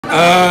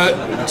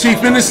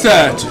Chief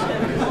Minister,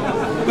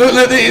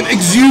 look, the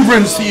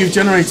exuberance that you've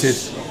generated.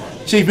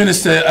 Chief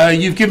Minister,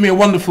 you've given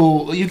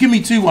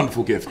me two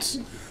wonderful gifts.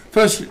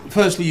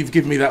 Firstly, you've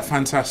given me that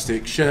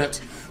fantastic shirt,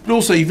 but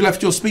also you've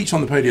left your speech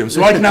on the podium,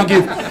 so I can now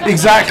give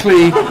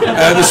exactly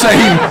the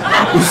same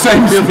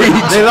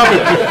speech. They love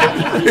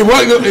it. It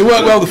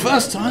worked well the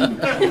first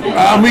time,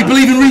 and we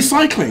believe in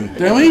recycling,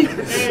 don't we?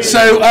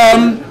 So,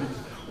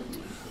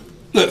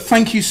 look,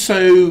 thank you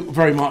so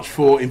very much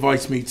for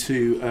inviting me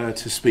to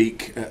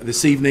speak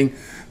this evening.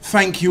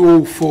 Thank you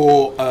all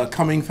for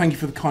coming. Thank you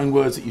for the kind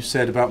words that you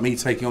said about me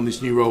taking on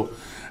this new role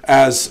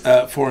as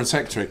Foreign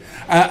Secretary.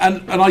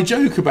 And I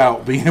joke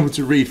about being able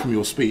to read from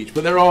your speech,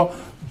 but there are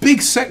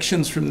big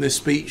sections from this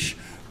speech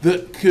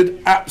that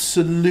could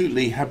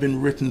absolutely have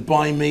been written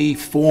by me,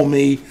 for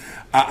me,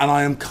 and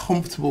I am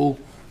comfortable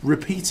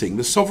repeating.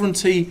 The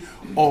sovereignty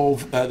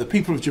of the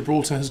people of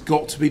Gibraltar has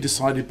got to be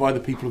decided by the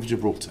people of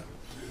Gibraltar.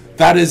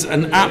 That is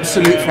an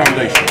absolute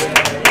foundation.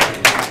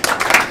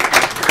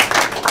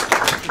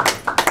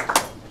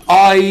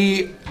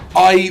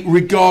 I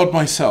regard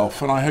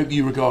myself, and I hope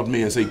you regard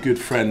me, as a good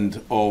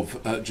friend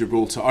of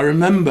Gibraltar. I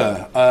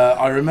remember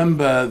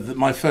that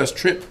my first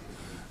trip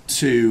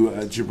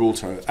to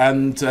Gibraltar,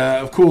 and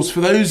of course,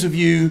 for those of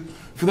you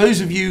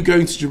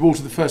going to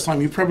Gibraltar the first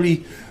time, you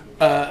probably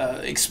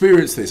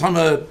experienced this. I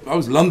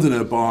was a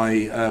Londoner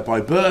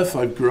by birth.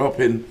 I grew up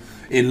in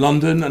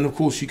London, and of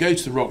course, you go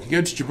to the Rock, you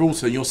go to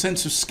Gibraltar, and your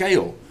sense of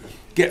scale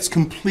gets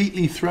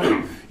completely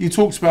thrown. You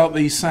talked about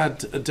the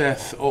sad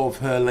death of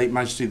Her late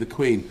Majesty the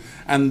Queen,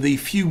 and the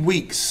few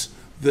weeks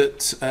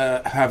that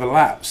have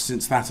elapsed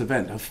since that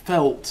event have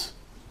felt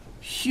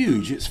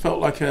huge. It's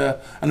felt like an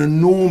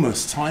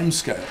enormous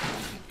timescale.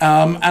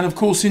 And of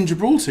course, in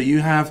Gibraltar, you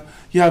have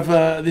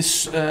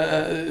this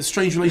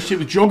strange relationship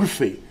with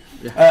geography,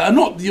 and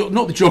not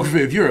the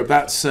geography of Europe.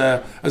 That's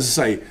as I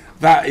say,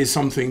 that is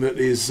something that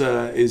is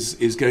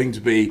going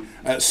to be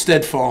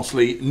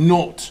steadfastly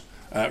not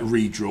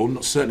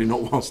redrawn, certainly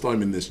not whilst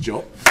I'm in this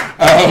job.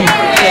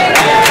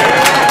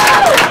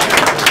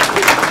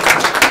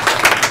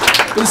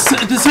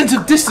 The sense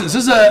of distance,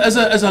 as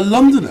a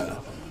Londoner,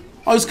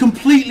 I was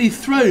completely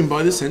thrown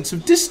by the sense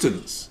of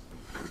distance.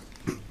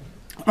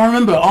 I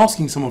remember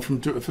asking someone for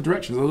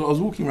directions. I was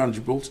walking around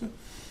Gibraltar.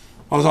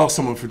 I was asked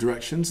someone for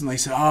directions, and they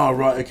said,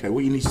 right, okay,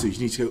 what you need to do is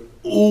you need to go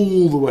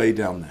all the way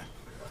down there.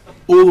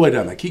 All the way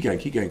down there. Keep going,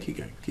 keep going, keep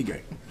going, keep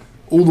going.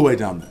 All the way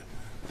down there.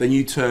 Then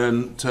you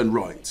turn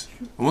right.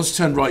 And once you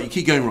turn right, you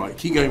keep going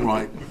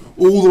right,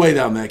 all the way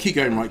down there, keep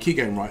going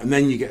right, and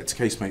then you get to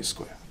Casemate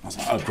Square. I was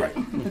like, oh, great,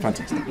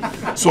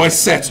 fantastic. So I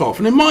set off,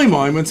 and in my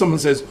mind, when someone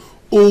says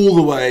all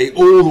the way,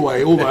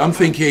 I'm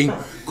thinking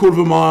quarter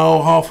of a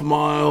mile, half a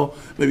mile,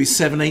 maybe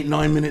 7, 8,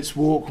 9 minutes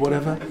walk,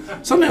 whatever.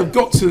 Suddenly I've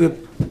got to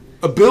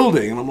a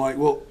building, and I'm like,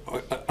 well,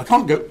 I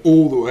can't go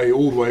all the way,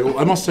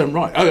 I must turn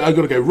right. I've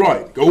got to go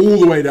right, go all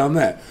the way down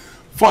there.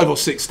 5 or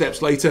 6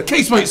 steps later,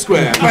 Casemate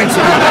Square. Thanks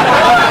so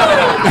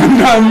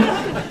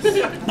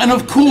much. And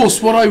of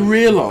course, what I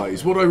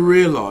realise,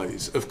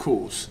 of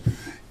course,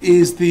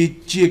 is the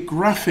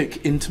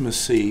geographic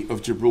intimacy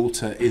of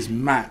Gibraltar is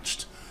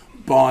matched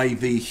by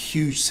the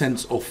huge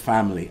sense of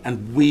family,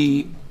 and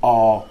we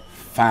are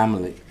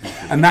family.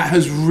 And that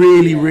has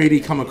really, really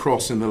come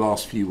across in the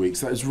last few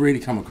weeks. That has really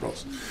come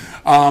across.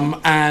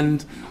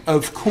 And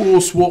of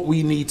course, what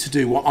I need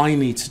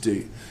to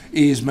do,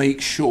 is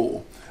make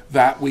sure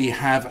that we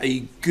have a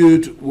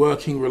good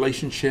working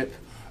relationship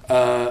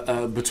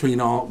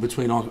between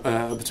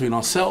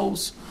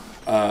ourselves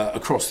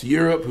across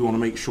Europe. We want to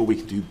make sure we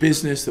can do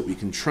business, that we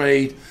can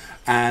trade,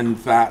 and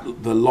that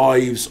the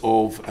lives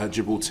of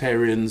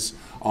Gibraltarians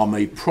are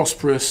made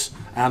prosperous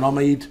and are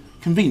made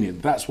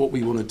convenient. That's what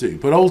we want to do.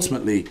 But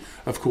ultimately,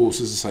 of course,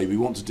 as I say, we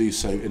want to do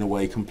so in a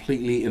way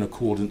completely in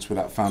accordance with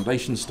that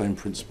foundation stone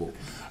principle,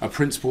 a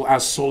principle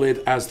as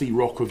solid as the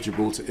Rock of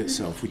Gibraltar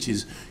itself, which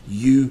is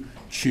you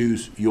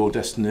choose your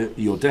destiny.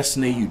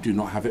 You do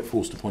not have it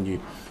forced upon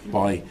you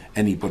by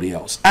anybody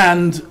else.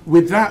 And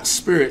with that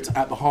spirit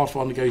at the heart of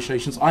our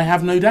negotiations, I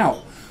have no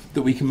doubt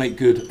that we can make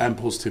good and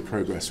positive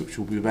progress, which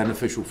will be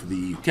beneficial for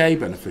the UK,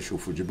 beneficial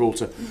for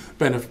Gibraltar,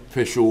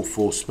 beneficial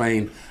for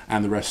Spain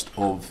and the rest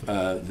of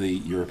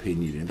the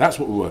European Union. That's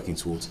what we're working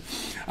towards.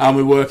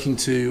 We're working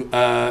to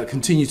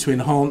continue to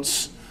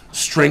enhance,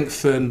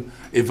 strengthen,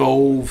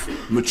 evolve,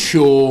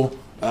 mature,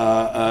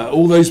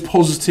 all those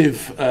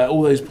positive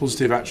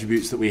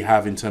attributes that we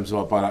have in terms of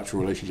our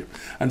bilateral relationship.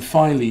 And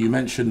finally, you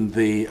mentioned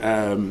the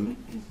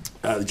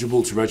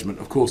Gibraltar Regiment.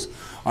 Of course,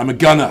 I'm a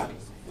gunner.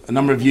 A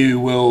number of you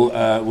will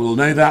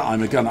know that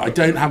I'm a gunner. I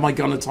don't have my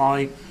gunner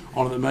tie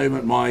on at the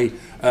moment.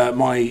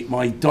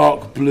 My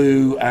dark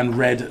blue and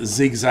red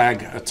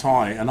zigzag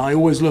tie, and I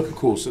always look, of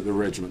course, at the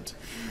regiment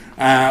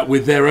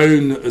with their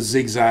own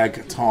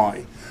zigzag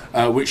tie.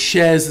 which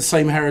shares the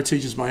same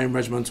heritage as my own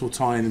regimental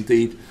tie, and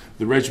indeed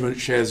the regiment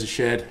shares a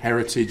shared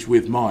heritage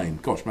with mine.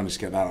 Gosh, managed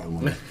to get that out of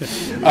one.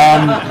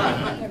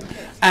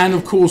 And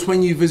of course,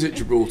 when you visit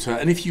Gibraltar,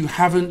 and if you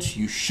haven't,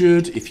 you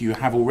should, if you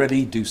have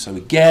already, do so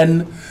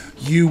again,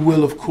 you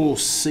will of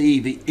course see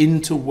the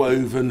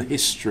interwoven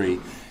history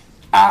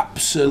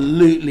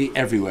absolutely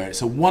everywhere.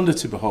 It's a wonder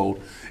to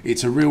behold.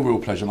 It's a real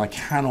pleasure, and I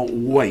cannot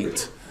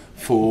wait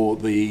for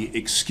the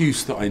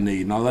excuse that I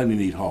need, and I'll only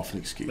need half an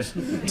excuse,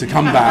 to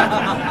come back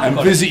and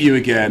visit you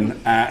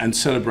again and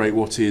celebrate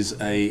what is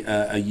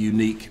a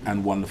unique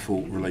and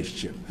wonderful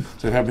relationship.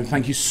 So Fabian,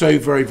 thank you so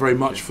very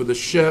much for the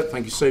shirt.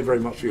 Thank you so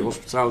very much for your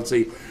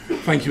hospitality.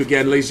 Thank you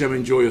again. Ladies and gentlemen,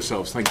 enjoy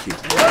yourselves. Thank you.